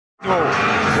go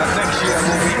that next year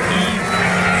will be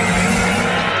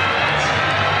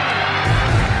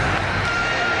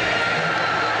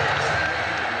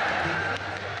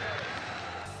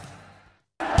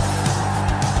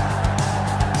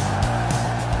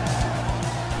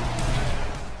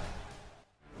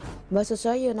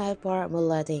Manchester United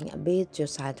formulating a bid to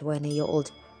sign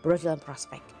 20-year-old Brazilian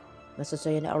prospect.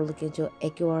 Manchester United are looking to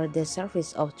acquire the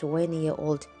service of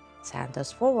 20-year-old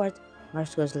Santos forward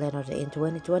Marcus Leonardo in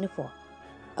 2024.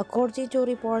 According to a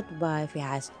report by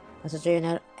Vias, Manchester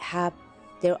United have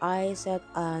their eyes set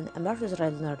on Marcus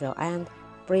Leonardo and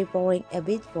preparing a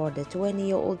bid for the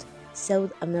 20-year-old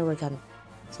South American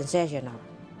sensational.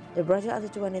 The Brazil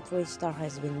under-23 star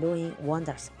has been doing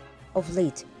wonders of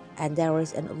late, and there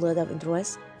is a lot of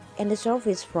interest in the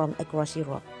service from across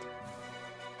Europe.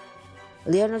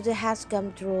 Leonardo has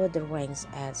come through the ranks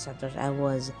at Santos and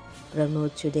was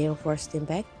promoted to their first team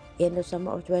back in the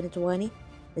summer of 2020.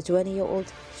 The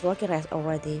 20-year-old striker has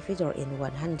already featured in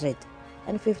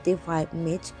 155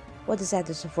 matches for the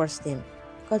Santos first team,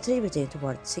 contributing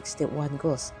towards 61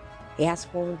 goals. He has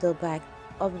formed the back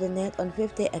of the net on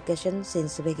 50 occasions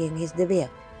since making his debut.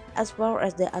 As far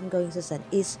as the ongoing season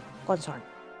is concerned,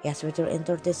 he has featured in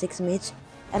 36 matches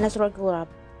and has regular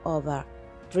over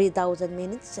 3,000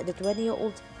 minutes. The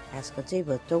 20-year-old has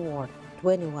contributed toward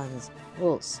 21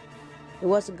 goals. He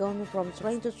was going from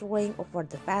strength to strength over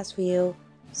the past few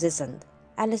seasons,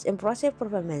 and his impressive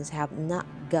performances have not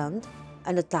gone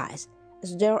unnoticed,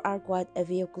 as there are quite a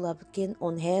few clubs keen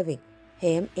on having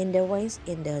him in their ranks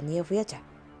in the near future.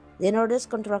 Leonardo's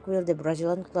contract with the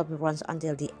Brazilian club runs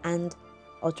until the end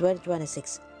of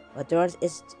 2026, but there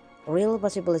is real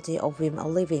possibility of him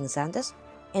leaving Santos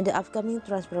in the upcoming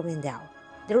transfer window.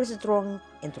 There is a strong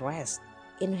interest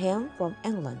in him from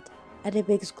England, and the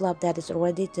biggest club that is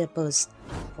ready to post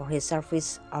for his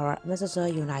service are Manchester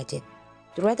United.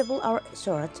 The Red Bull are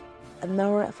short and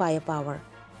more firepower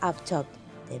up top.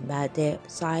 They might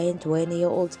sign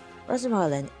 20-year-old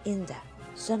Rasmussen in the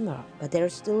summer, but there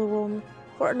is still room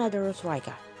for another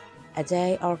striker, as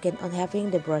they are keen on having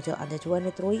the Brazil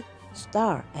under-23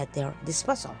 star at their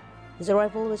disposal. His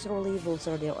arrival will really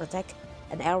bolster their attack,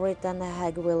 and Eric Ten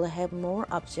Hag will have more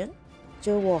options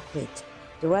to work with.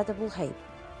 The Red Bull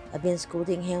have been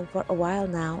scouting him for a while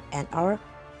now and are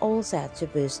all set to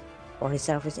boost for his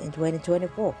service in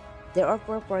 2024. They are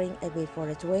preparing a bid for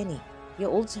the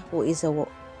 20-year-old who is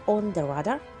on the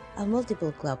radar of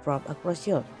multiple clubs from across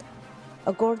Europe.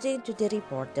 According to the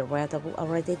report, the Red Bull are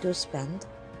ready to spend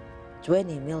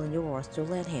 20 million euros to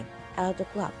let him out of the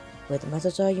club. With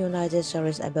Manchester United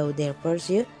serious about their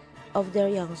pursuit of their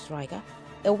young striker,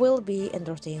 it will be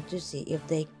interesting to see if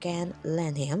they can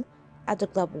land him at the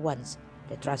club once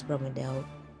the transfer window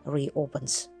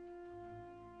reopens.